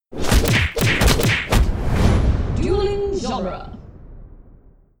genre.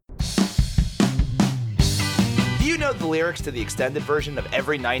 Do you know the lyrics to the extended version of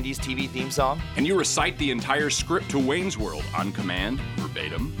every 90s TV theme song? And you recite the entire script to Wayne's World on command,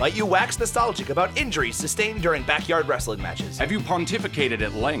 verbatim? Might you wax nostalgic about injuries sustained during backyard wrestling matches? Have you pontificated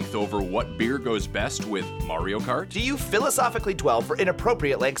at length over what beer goes best with Mario Kart? Do you philosophically dwell for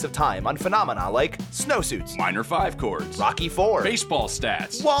inappropriate lengths of time on phenomena like snowsuits, Minor 5 chords, Rocky IV, baseball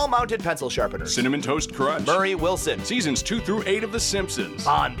stats, wall-mounted pencil sharpeners, Cinnamon Toast Crunch, Murray Wilson, seasons 2 through 8 of The Simpsons,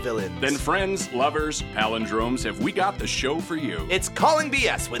 Bond villains? Then friends, lovers, palindromes, have we got the show for you? It's Calling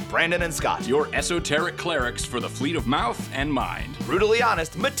BS with Brandon and Scott. Your esoteric clerics for the fleet of mouth and mind. Brutally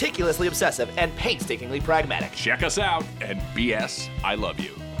honest, meticulously obsessive, and painstakingly pragmatic. Check us out at BS I Love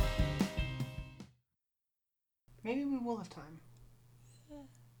You. Maybe we will have time.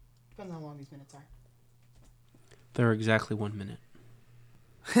 Depends on how long these minutes are. They're exactly 1 minute.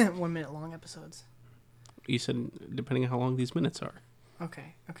 1 minute long episodes. You said depending on how long these minutes are.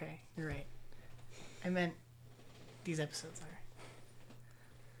 Okay, you're right. I meant these episodes are.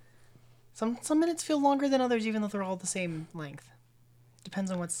 Some minutes feel longer than others, even though they're all the same length. Depends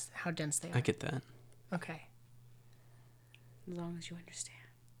on how dense they are. I get that. Okay. As long as you understand.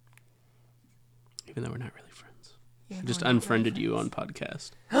 Even though we're not really friends. Even I though just we're not unfriended really you on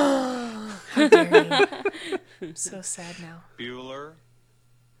friends. podcast. How dare you? I'm so sad now. Bueller.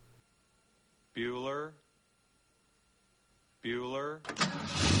 Bueller. Bueller.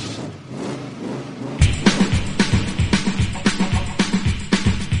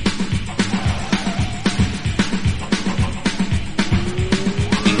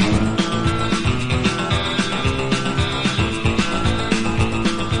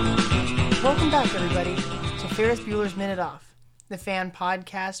 Welcome back, everybody, to Ferris Bueller's Minute Off, the fan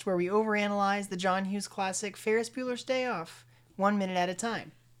podcast where we overanalyze the John Hughes classic Ferris Bueller's Day Off, 1 minute at a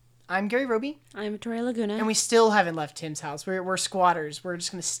time. I'm Gary Roby. I'm Victoria Laguna. And we still haven't left Tim's house. We're squatters. We're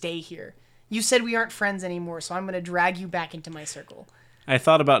just going to stay here. You said we aren't friends anymore, so I'm going to drag you back into my circle. I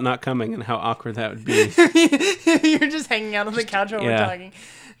thought about not coming and how awkward that would be. You're just hanging out on the couch while we're talking.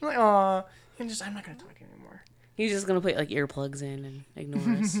 I'm like, aw. I'm not going to talk anymore. He's just going to put like earplugs in and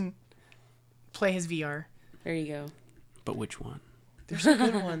ignore us. Play his VR. There you go. But which one? There's some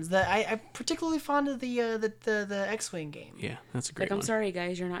good ones. I'm particularly fond of the X-Wing game. Yeah, that's a great Like, one. I'm sorry,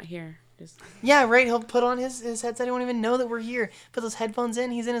 guys, you're not here. Just Yeah, right. He'll put on his headset. He won't even know that we're here. Put those headphones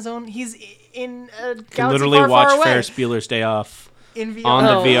in. He's in his own. He's in a You can galaxy literally far, watch far away. Ferris Bueller's Day Off In VR. on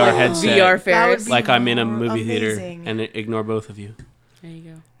the Oh, VR like headset. VR That would Ferris. be Like I'm in a more movie amazing. theater and ignore both of you. There you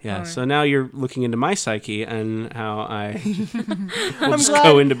go. Yeah, All right. so now you're looking into my psyche and how I will just glad-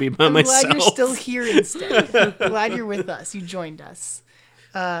 go in to be by I'm myself. glad you're still here instead. Glad you're with us. You joined us.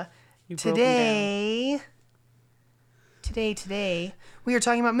 You broke 'em down. Today, we are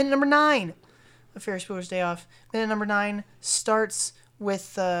talking about minute number 9 of Ferris Bueller's Day Off. Minute number 9 starts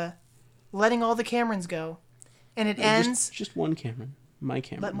with letting all the Camerons go, and it ends. Just one Cameron. My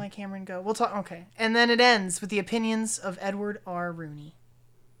Cameron. Let my Cameron go. We'll talk. Okay, and then it ends with the opinions of Edward R. Rooney,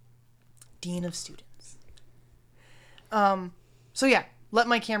 Dean of Students. So yeah, let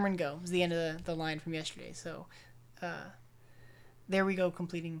my Cameron go is the end of the line from yesterday. So, there we go,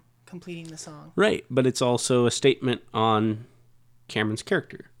 completing the song. Right, but it's also a statement on Cameron's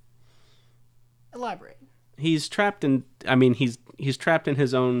character. Elaborate. He's trapped in. I mean, he's trapped in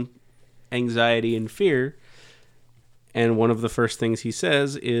his own anxiety and fear. And one of the first things he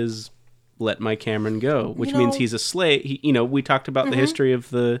says is, "Let my Cameron go," which means he's a slave. We talked about the history of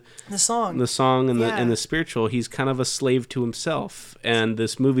the song and Yeah. the spiritual. He's kind of a slave to himself, and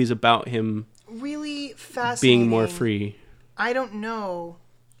this movie's about him Really fascinating. being more free. I don't know.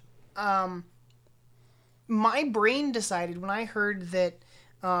 My brain decided when I heard that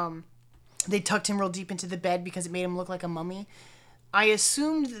they tucked him real deep into the bed because it made him look like a mummy. I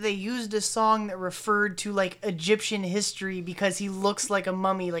assumed that they used a song that referred to like Egyptian history because he looks like a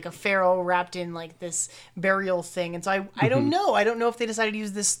mummy, like a pharaoh wrapped in like this burial thing. And so I don't know. I don't know if they decided to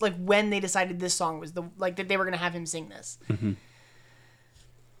use this, like when they decided this song was that they were going to have him sing this.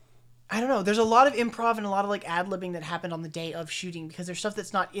 I don't know. There's a lot of improv and a lot of like ad-libbing that happened on the day of shooting because there's stuff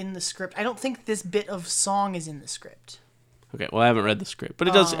that's not in the script. I don't think this bit of song is in the script. Okay, well, I haven't read the script, but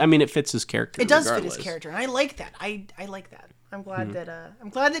it does. I mean, it fits his character. It does fit regardless. his character, and I like that. I like that. I'm glad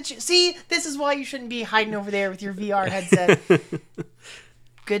that you see. This is why you shouldn't be hiding over there with your VR headset.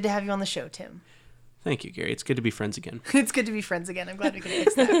 Good to have you on the show, Tim. Thank you, Gary. It's good to be friends again. It's good to be friends again. I'm glad we could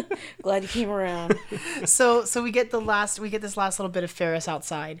fix that. Glad you came around. So we get this last little bit of Ferris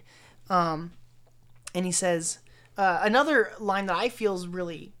outside, and he says another line that I feel is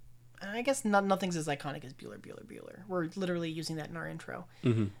really, I guess nothing's as iconic as Bueller, Bueller, Bueller. We're literally using that in our intro.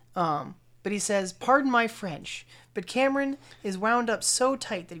 But he says, "Pardon my French, but Cameron is wound up so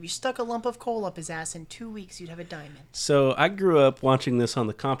tight that if you stuck a lump of coal up his ass in 2 weeks, you'd have a diamond." So I grew up watching this on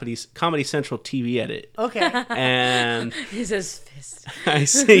the Comedy Central TV edit. Okay. And He says fist.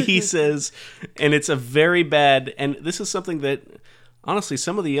 he says, and it's a very bad, and this is something that, honestly,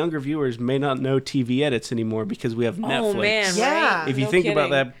 some of the younger viewers may not know TV edits anymore because we have Netflix. Oh man, Yeah. right? If you No think about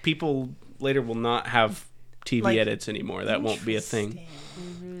kidding. that, people later will not have TV Like, edits anymore. That won't be a thing. Interesting.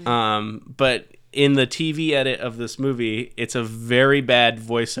 But in the TV edit of this movie, it's a very bad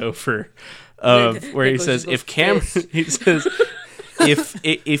voiceover of where he goes says, to the "If Cameron," fist. he says,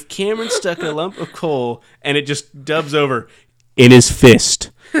 "if Cameron stuck a lump of coal," and it just dubs over in his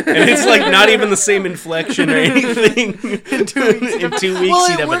fist. And it's like not even the same inflection or anything. In 2 weeks, Well,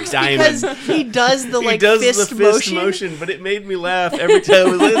 he'd it have works a diamond. because he does the He does fist the fist motion, but it made me laugh every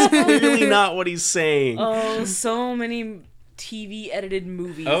time. That's clearly not what he's saying. Oh, so many TV edited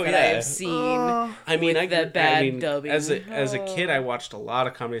movies Oh, that yeah. I've seen. Oh. I mean, with that bad dubbing. As a kid, I watched a lot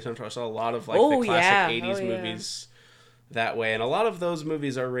of Comedy Central. I saw a lot of the Oh, classic yeah. 80s Oh, yeah. movies that way, and a lot of those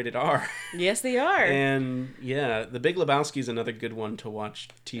movies are rated R. Yes, they are. And yeah, The Big Lebowski is another good one to watch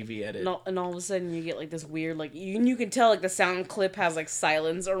TV edit. And all of a sudden you get like this weird you can tell like the sound clip has like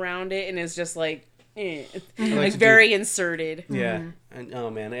silence around it and it's just like like to very inserted. Yeah, and oh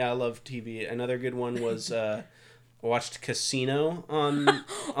man, yeah, I love TV. Another good one was I watched Casino on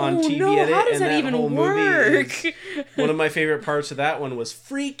Oh TV no, edit, how does and that even whole work? movie is, one of my favorite parts of that one was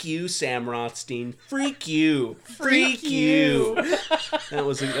 "Freak you, Sam Rothstein, freak you, freak you."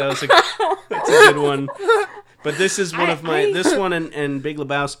 That's a good one. But this is one of my this one and Big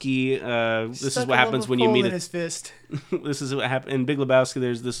Lebowski. This is what happens when you meet in his fist. This is what happens in Big Lebowski.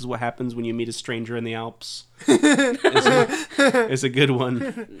 This is what happens when you meet a stranger in the Alps. It's a good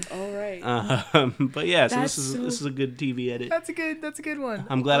one. All right. But yeah, so That's this is a good TV edit. That's a good one.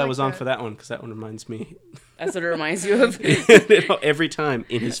 I'm glad I like was on that. for that one because that one reminds me That's what it reminds you of. every time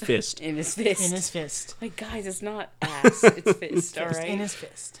in his fist. In his fist. In his fist. Like guys, it's not ass, it's fist, all Just right? in his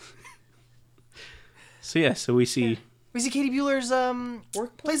fist. So yeah, so we see We see Katie Bueller's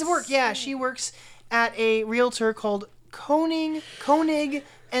Workplace? place of work. Yeah, she works at a realtor called Koenig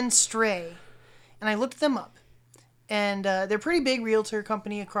and Stray, and I looked them up, and they're a pretty big realtor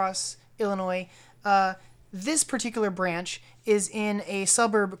company across Illinois. This particular branch is in a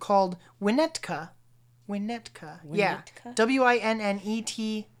suburb called Winnetka. Yeah, Winnetka?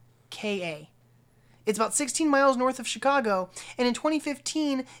 Winnetka. It's about 16 miles north of Chicago, and in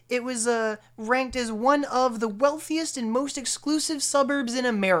 2015, it was ranked as one of the wealthiest and most exclusive suburbs in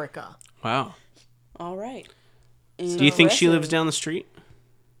America. wow. All right. Do you think she lives down the street?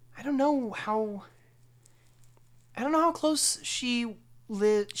 I don't know how close she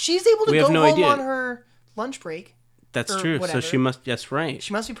lives. She's able to We go have no home idea. on her lunch break. That's Or true. whatever. So she must. That's right.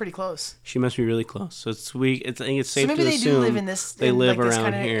 She must be pretty close. She must be really close. So I think it's So safe maybe to they assume do live in this. they in, live like, this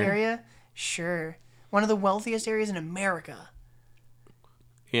around kind of here. area. Sure, one of the wealthiest areas in America.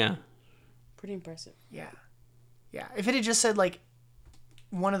 Yeah. Pretty impressive. Yeah. If it had just said like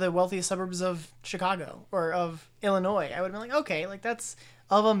one of the wealthiest suburbs of Chicago or of Illinois, I would have been like, okay, like that's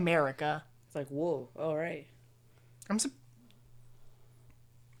of America. It's like, whoa, all right.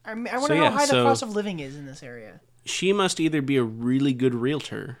 I wonder yeah, how high the so- cost of living is in this area. She must either be a really good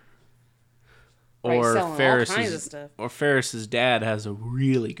realtor, Right, or selling all kinds of Ferris's stuff. or Ferris's dad has a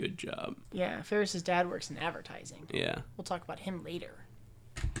really good job. Yeah, Ferris's dad works in advertising. Yeah. We'll talk about him later.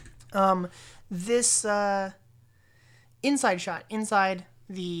 This inside shot inside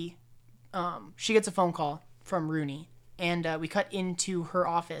the she gets a phone call from Rooney, and we cut into her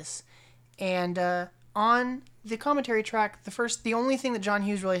office, and on the commentary track, the only thing that John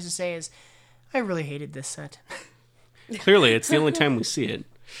Hughes really has to say is, "I really hated this set." Clearly, it's the only time we see it.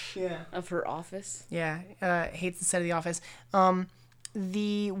 Yeah. Of her office. Yeah, hates the set of The Office.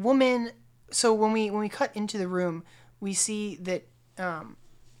 The woman. So when we cut into the room, we see that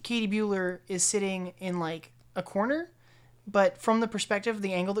Katie Bueller is sitting in like a corner, but from the perspective,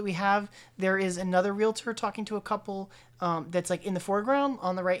 the angle that we have, there is another realtor talking to a couple that's like in the foreground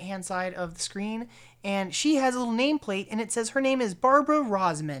on the right hand side of the screen, and she has a little nameplate, and it says her name is Barbara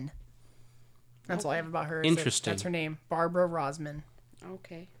Rosman. That's all I have about her. is that Interesting. That's her name, Barbara Rosman.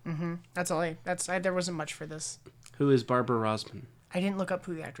 Okay. That's all there wasn't much for this. Who is Barbara Rosman? I didn't look up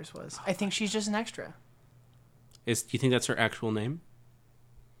who the actress was. I think she's just an extra. Do you think that's her actual name?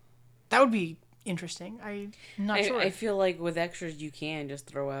 That would be interesting. I'm not sure. I feel like with extras you can just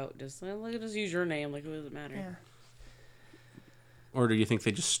throw out just use your name, like, what does it matter? Yeah. Or do you think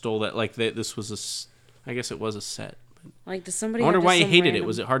they just stole that? Like this was I guess it was a set. But Like, does somebody I wonder have why just he some hated it. random-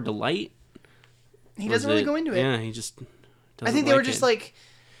 Was it hard to light? He Was doesn't really it- go into it. Yeah, he just. I think they were just like,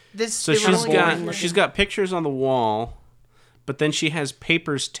 this. So they were only- she's got pictures on the wall, but then she has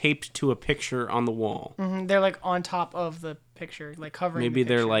papers taped to a picture on the wall. They're like on top of the picture, like covering. Maybe the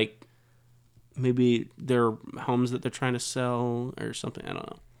they're picture. like, maybe they're homes that they're trying to sell or something. I don't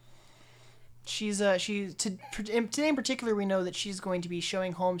know. Today in particular, we know that she's going to be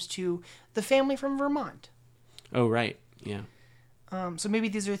showing homes to the family from Vermont. Oh right, yeah, So maybe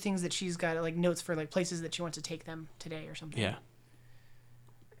these are things that she's got like notes for, like places that she wants to take them today or something. yeah.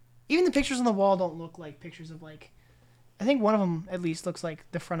 Even the pictures on the wall don't look like pictures of like. I think one of them at least looks like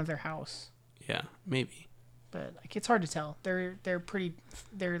the front of their house, Yeah, maybe. but like it's hard to tell. They're pretty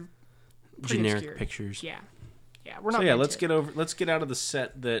Generic obscure. pictures. Yeah, we're not. So yeah, meant to. let's get out of the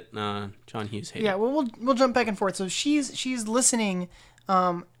set that John Hughes hated. Yeah, well, we'll jump back and forth. So she's listening.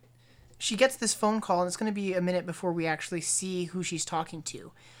 She gets this phone call, and it's going to be a minute before we actually see who she's talking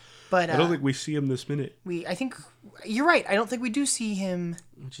to. But I don't think we see him this minute. I think you're right. I don't think we do see him.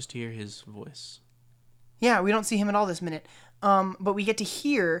 We just hear his voice. Yeah, we don't see him at all this minute. But we get to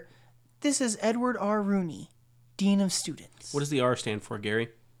hear. This is Edward R. Rooney, Dean of Students. What does the R stand for, Gary?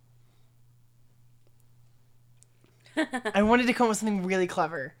 I wanted to come up with something really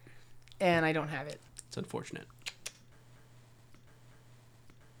clever, and I don't have it. It's unfortunate.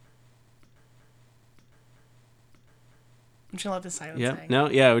 I'm just gonna let the silence Yeah. hang. No.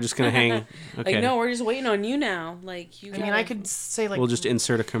 Yeah. We're just gonna hang. Okay. Like, no, we're just waiting on you now. Like, you. I mean, I could say like We'll just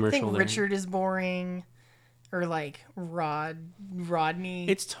insert a I commercial think there. Richard is boring, or like Rodney.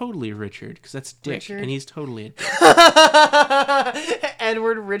 It's totally Richard because that's Dick, Richard? and he's totally a dick.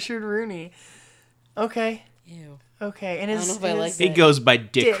 Edward Richard Rooney. Okay. Ew. Okay. And I don't know if I like He that. goes by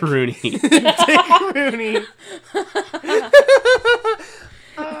Dick, Dick. Rooney. Dick Rooney.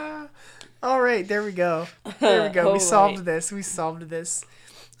 All right, there we go. There we go. All We solved right. this. We solved this.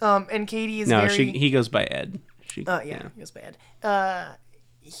 And Katie is No, very. he goes by Ed. She, Yeah, he was bad.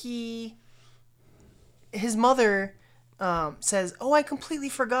 His mother says, "Oh, I completely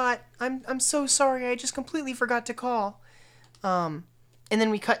forgot. I'm so sorry. I just completely forgot to call." And then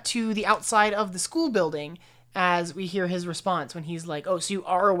we cut to the outside of the school building as we hear his response when he's like, "Oh, so you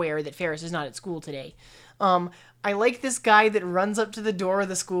are aware that Ferris is not at school today." I like this guy that runs up to the door of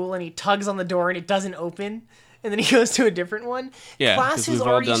the school and he tugs on the door and it doesn't open. And then he goes to a different one. Yeah, Class 'cause has we've all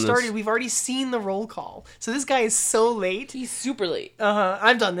already done this. started. We've already seen the roll call. So this guy is so late. He's super late.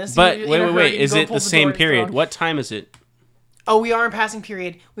 I've done this. But You- in wait. a hurry, you Is go it pull the same door, it's period? wrong. What time is it? Oh, we are in passing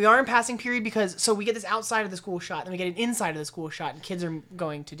period. We are in passing period because so we get this outside of the school shot, then we get an inside of the school shot, and kids are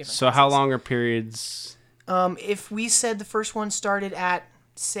going to different. So how classes. long are periods? If we said the first one started at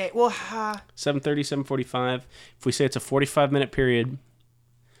 7:30, 7:45. If we say it's a 45-minute period,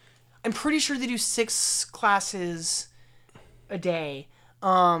 I'm pretty sure they do 6 classes a day.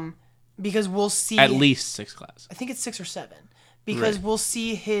 Because we'll see at least 6 classes. I think it's 6 or 7 because Right. we'll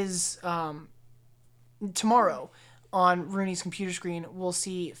see his tomorrow on Rooney's computer screen. We'll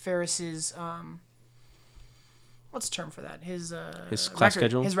see Ferris's what's the term for that? His class record.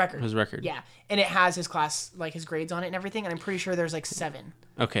 schedule? His record. His record. Yeah, and it has his class like his grades on it and everything. And I'm pretty sure there's like 7.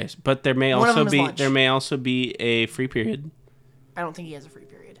 Okay, but there may One of also them is be lunch. a free period. I don't think he has a free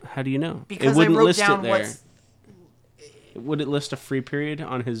period How do you know? because it wouldn't I wrote list down it there. what's Would it list a free period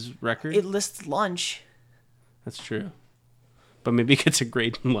on his record? it lists lunch. That's true. But maybe it gets a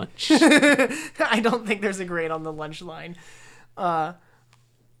grade in lunch. I don't think there's a grade on the lunch line. We'll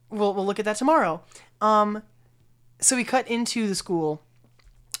look at that tomorrow. So we cut into the school.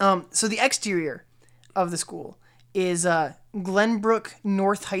 So the exterior of the school is Glenbrook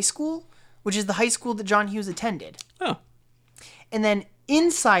North High School, which is the high school that John Hughes attended. Oh. And then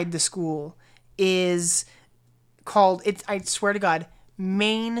inside the school is called, I swear to God,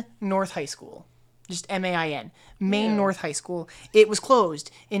 Maine North High School. Just Main. Maine North High School. It was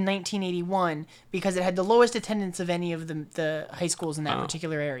closed in 1981 because it had the lowest attendance of any of the high schools in that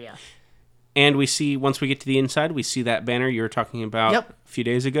particular area. And we see, once we get to the inside, we see that banner you were talking about Yep. a few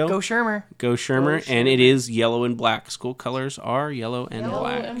days ago. Go Shermer. Go Shermer. And it is yellow and black. School colors are yellow and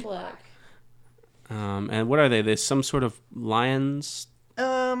black. and black. And what are they? There's some sort of lions,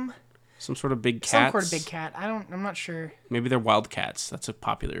 some sort of big cats. Some sort of big cat. I'm not sure. Maybe they're wildcats. That's a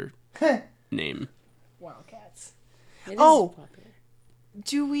popular name. Wildcats. It is Oh. popular.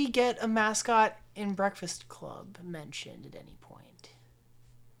 Do we get a mascot in Breakfast Club mentioned at any point?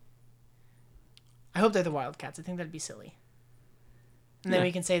 I hope they're the Wildcats. I think that'd be silly. And then Yeah.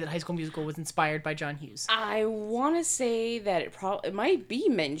 we can say that High School Musical was inspired by John Hughes. I want to say that it might be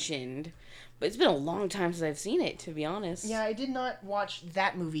mentioned, but it's been a long time since I've seen it, to be honest. Yeah, I did not watch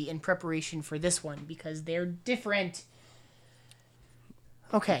that movie in preparation for this one because they're different.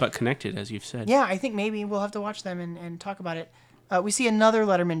 Okay. But connected, as you've said. Yeah, I think maybe we'll have to watch them and talk about it. We see another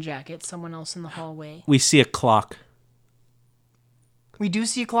Letterman jacket, someone else in the hallway. We see a clock. We do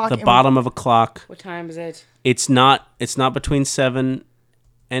see a clock. The bottom of a clock. What time is it? It's not between 7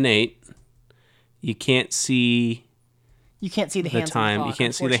 and 8. You can't see You can't see the the hands time. on the clock, You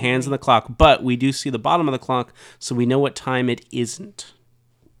can't see the hands on unfortunately. the clock, but we do see the bottom of the clock, so we know what time it isn't.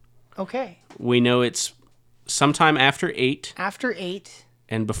 Okay. We know it's sometime after 8 After 8.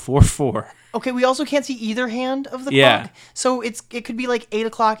 and before 4. Okay, we also can't see either hand of the Yeah. clock. So it could be like 8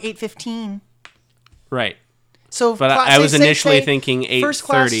 o'clock, 8:15. Right. So But I was initially thinking First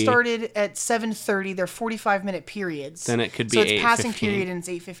class 8:30. started at 7:30. They're 45-minute periods. Then it could be So it's passing 8:15. period and it's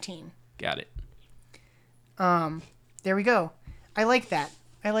 8:15. Got it. There we go. I like that.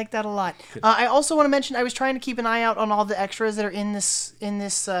 I like that a lot. I also want to mention I was trying to keep an eye out on all the extras that are in this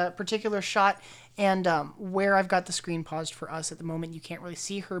particular shot, and where I've got the screen paused for us at the moment, you can't really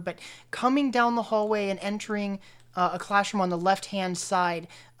see her, but coming down the hallway and entering a classroom on the left-hand side,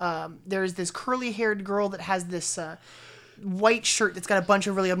 there's this curly-haired girl that has this white shirt that's got a bunch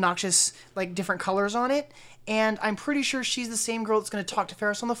of really obnoxious, like, different colors on it, and I'm pretty sure she's the same girl that's going to talk to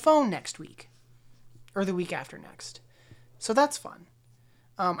Ferris on the phone next week, or the week after next. So that's fun.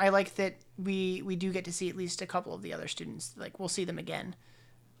 I like that we do get to see at least a couple of the other students. Like, we'll see them again.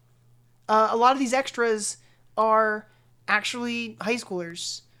 A lot of these extras are actually high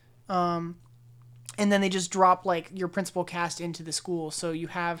schoolers. And then they just drop, like, your principal cast into the school. So you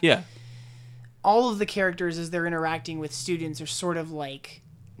have Yeah. all of the characters as they're interacting with students are sort of like,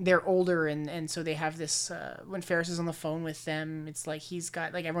 they're older, and so they have this, when Ferris is on the phone with them, it's like he's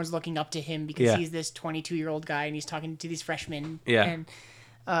got, like, everyone's looking up to him because Yeah. he's this 22-year-old guy and he's talking to these freshmen. Yeah. And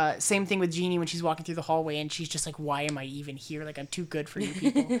same thing with Jeannie when she's walking through the hallway and she's just like, why am I even here? Like, I'm too good for you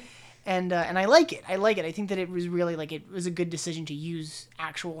people. And I like it. I like it. I think that it was really, like, it was a good decision to use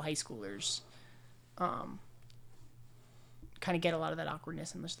actual high schoolers. Kind of get a lot of that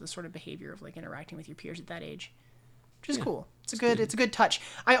awkwardness and the sort of behavior of, like, interacting with your peers at that age. Which is cool. It's a good touch.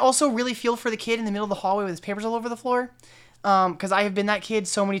 I also really feel for the kid in the middle of the hallway with his papers all over the floor. Because I have been that kid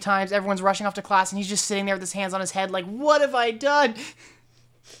so many times. Everyone's rushing off to class and he's just sitting there with his hands on his head like, what have I done?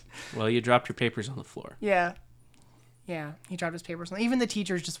 Well, you dropped your papers on the floor. Yeah. Yeah, he dropped his papers. Even the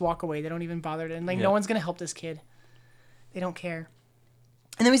teachers just walk away. They don't even bother to. Like, Yeah. no one's going to help this kid. They don't care.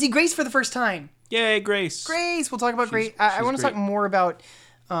 And then we see Grace for the first time. Yay, Grace. Grace! We'll talk about Grace. I she's want to talk great. more about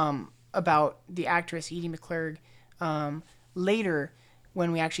the actress, Edie McClurg, later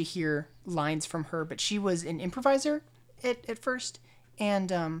when we actually hear lines from her. But she was an improviser at first.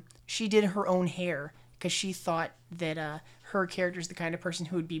 And she did her own hair because she thought that her character is the kind of person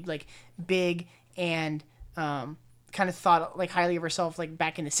who would be, like, big and kind of thought, like, highly of herself, like,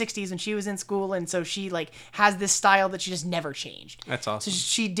 back in the 60s when she was in school. And so she, like, has this style that she just never changed. That's awesome. So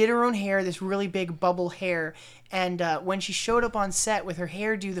she did her own hair, this really big bubble hair. And when she showed up on set with her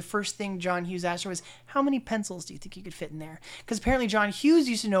hairdo, the first thing John Hughes asked her was, how many pencils do you think you could fit in there? Because apparently John Hughes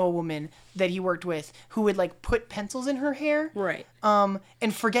used to know a woman that he worked with who would, like, put pencils in her hair Right.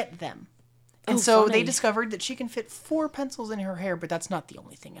 and forget them. And Oh, so funny. they discovered that she can fit 4 pencils in her hair, but that's not the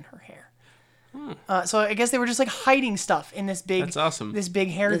only thing in her hair. So I guess they were just, like, hiding stuff in this big, That's awesome. this big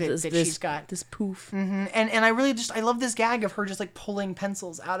hair that she's got. This poof. And I really I love this gag of her just, like, pulling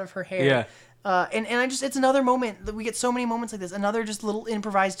pencils out of her hair. Yeah. And it's another moment that we get so many moments like this. Another just little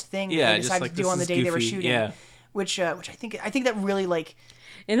improvised thing Yeah, that they just decided like, to do this on the is day they were goofy, shooting. yeah. Which I think that really, like,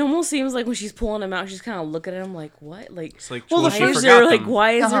 It almost seems like when she's pulling them out, she's kind of looking at him like, what? Like, It's like, Well, well, the she why is forgot there, like, them.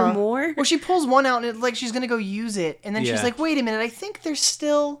 why is Uh-huh. there more? well, she pulls one out and it's like she's gonna go use it, and then she's Yeah. like, wait a minute, I think there's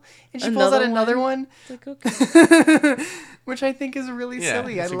still, and she pulls out another one, It's like, okay. which I think is really Yeah,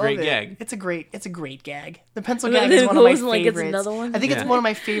 silly. it's I a love great it. gag. It's a great gag. The pencil And then gag is it one of my goes and, like, gets favorites. another one? I think it's Yeah. one of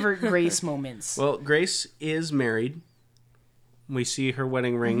my favorite Grace moments. Well, Grace is married. We see her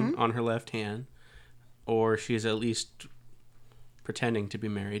wedding ring Mm-hmm. on her left hand, or she's at least pretending to be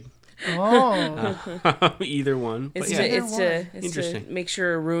married. Oh, Either one. But It's, yeah. to, it's, to, Either it's Interesting. to make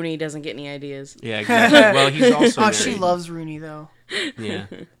sure Rooney doesn't get any ideas. Yeah, exactly. Well, he's also oh, married. she loves Rooney though. Yeah,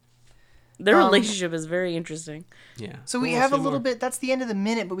 Their relationship is very interesting. yeah. So we We'll have a see little more. bit. That's the end of the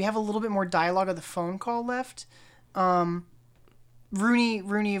minute, but we have a little bit more dialogue of the phone call left.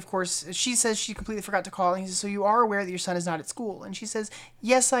 Rooney, of course, she says she completely forgot to call, and he says, "So you are aware that your son is not at school?" And she says,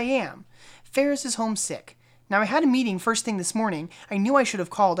 "Yes, I am. Ferris is homesick. Now I had a meeting first thing this morning. I knew I should have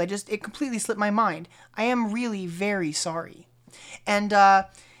called. It completely slipped my mind. I am really very sorry." And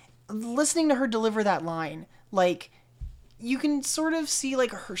listening to her deliver that line, like, you can sort of see,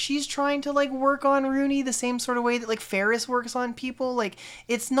 like, she's trying to, like, work on Rooney the same sort of way that, like, Ferris works on people. Like,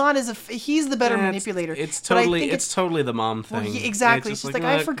 it's not as if he's the better Yeah, manipulator. It's but I totally, think it's totally the mom thing. well, exactly. It's She's just like,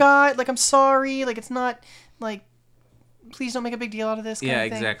 I look, forgot. Like, I'm sorry. Like, it's not, like, please don't make a big deal out of this. Kind Yeah, of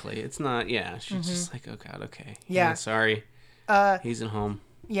thing. exactly. It's not. Yeah, she's just like, oh god, okay. Yeah. Sorry. He's at home.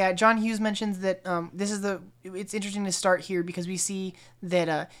 Yeah, John Hughes mentions that it's interesting to start here because we see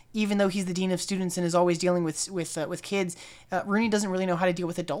that even though he's the dean of students and is always dealing with kids, Rooney doesn't really know how to deal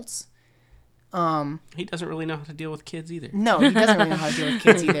with adults. He doesn't really know how to deal with kids either. No, he doesn't really know how to deal with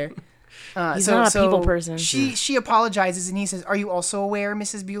kids either. He's not a people person. She apologizes and he says, "Are you also aware,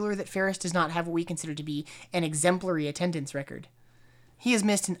 Mrs. Bueller, that Ferris does not have what we consider to be an exemplary attendance record? He has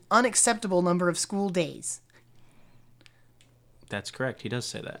missed an unacceptable number of school days." That's correct. He does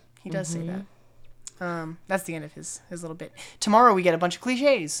say that. He does say that. That's the end of his little bit. Tomorrow we get a bunch of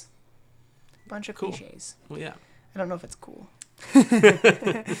cliches. Cliches. Well, yeah. I don't know if it's cool.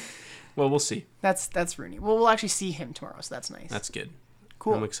 Well, we'll see. That's Rooney. Well, we'll actually see him tomorrow, so that's nice. That's good.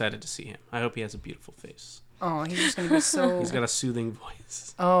 cool. I'm excited to see him. I hope he has a beautiful face. Oh, he's just gonna be so. He's got a soothing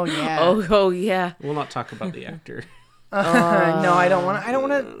voice. Oh yeah. Oh yeah. We'll not talk about the actor. No, I don't want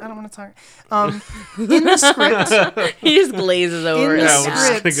to talk. In the script, He just glazes over In it. the Yeah, we're just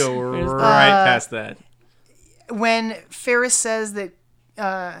script, gonna go right past that. when Ferris says that,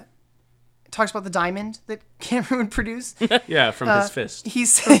 talks about the diamond that Cameron would produce, Yeah, from his fist. he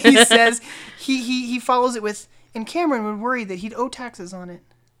says he follows it with, and Cameron would worry that he'd owe taxes on it.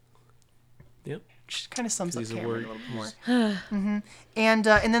 Yep. Which kind of sums up He's a Cameron a word. little bit more. And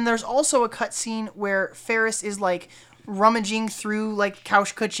then there's also a cut scene where Ferris is like rummaging through like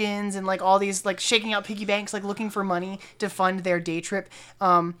couch cushions and like all these like shaking out piggy banks, like looking for money to fund their day trip.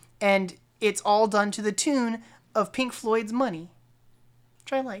 And it's all done to the tune of Pink Floyd's Money,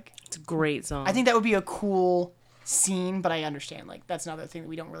 which I like. It's a great song. I think that would be a cool scene, but I understand like that's another thing that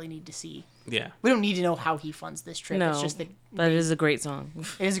we don't really need to see. Yeah. We don't need to know how he funds this trip. no, It's just that but it is a great song.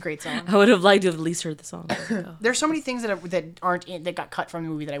 it is a great song. I would have liked to have at least heard the song. There's so many things that got cut from the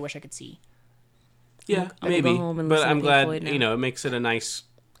movie that I wish I could see. Yeah, I'm gonna maybe. go home and But listen to I'm Pink glad, Floyd now. it makes it a nice,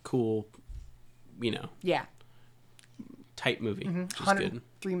 cool, Yeah, tight movie. Which is good.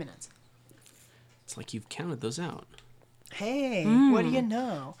 103 minutes. It's like you've counted those out. Hey, what do you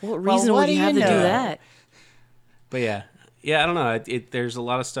know? What Well, reason what would you do have to do know? that? But yeah. Yeah, I don't know. There's a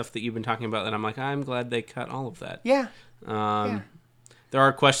lot of stuff that you've been talking about that I'm like, I'm glad they cut all of that. Yeah, There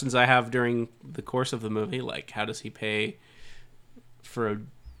are questions I have during the course of the movie, like how does he pay for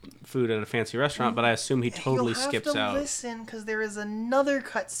food at a fancy restaurant? But I assume he totally you'll have skips to out. listen because there is another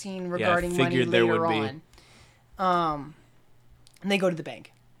cut scene regarding money figured there later would be. on. And they go to the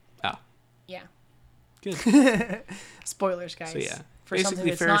bank. Ah, Yeah, good. spoilers, guys. So yeah, for something basically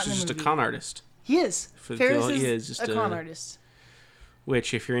that's Ferris not in is the just a movie. con artist. He is. For the Ferris kill, is, he is just a con artist.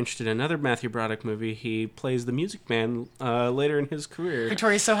 Which, if you're interested in another Matthew Broderick movie, he plays the Music Man later in his career.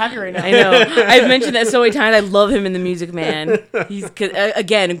 Victoria's so happy right now. I know. I've mentioned that so many times. I love him in The Music Man. He's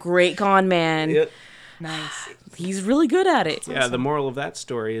again a great con man. Yep. Nice. He's really good at it. Yeah, the moral of that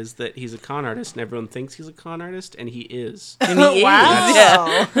story is that he's a con artist, and everyone thinks he's a con artist, and he is. And he Wow. is.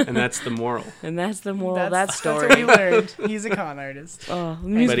 Yeah. And that's the moral. And that's the moral of that That's what story. we learned. He's a con artist. Oh, The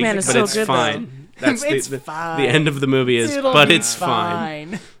Music But, Man is but so it's good fine. That's It's the fine. end of the movie is, It'll but be it's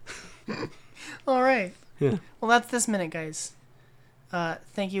fine. All right. Yeah. Well, that's this minute, guys.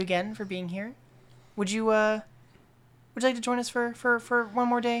 Thank you again for being here. Would you like to join us for one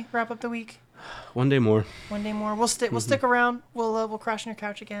more day? Wrap up the week. One day more. One day more. We'll stick around. We'll crash on your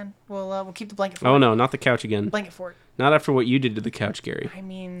couch again. We'll keep the blanket fort. Oh, no, not the couch again. Blanket fort. Not after what you did to the couch, Gary. I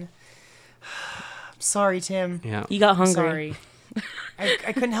mean, I'm sorry, Tim. Yeah. though. You got I'm hungry. sorry.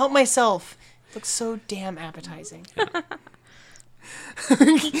 I couldn't help myself. It looks so damn appetizing.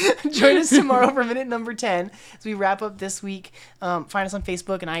 Join us tomorrow for minute number 10 as we wrap up this week. Find us on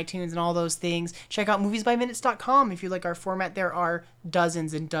Facebook and iTunes and all those things. Check out moviesbyminutes.com if you like our format. There are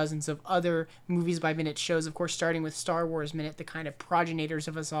dozens and dozens of other Movies by Minute shows, of course, starting with Star Wars Minute, the kind of progenitors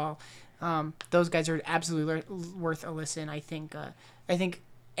of us all. Those guys are absolutely worth a listen. I think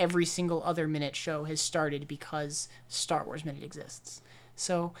every single other Minute show has started because Star Wars Minute exists.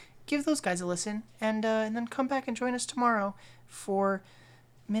 So give those guys a listen, and then come back and join us tomorrow for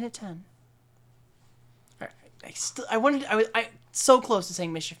minute 10. All right, I so close to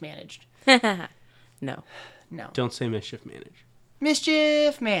saying Mischief Managed. No. No, Don't say mischief managed.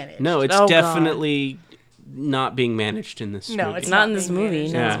 Mischief Managed. No, it's Oh, God. definitely not being managed in this No, movie. it's Not in this being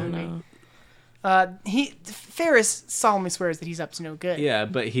movie. managed. No, Yeah. no. Ferris solemnly swears that he's up to no good. Yeah,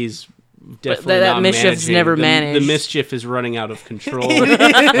 but he's definitely that not mischief's managing. never The managed. mischief is running out of control,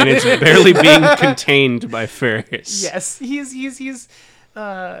 and it's barely being contained by Ferris. Yes, he's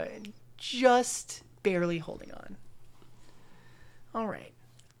just barely holding on. All right,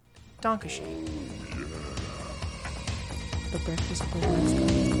 Dankeschön. The Breakfast Club. Let's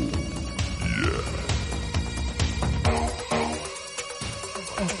go.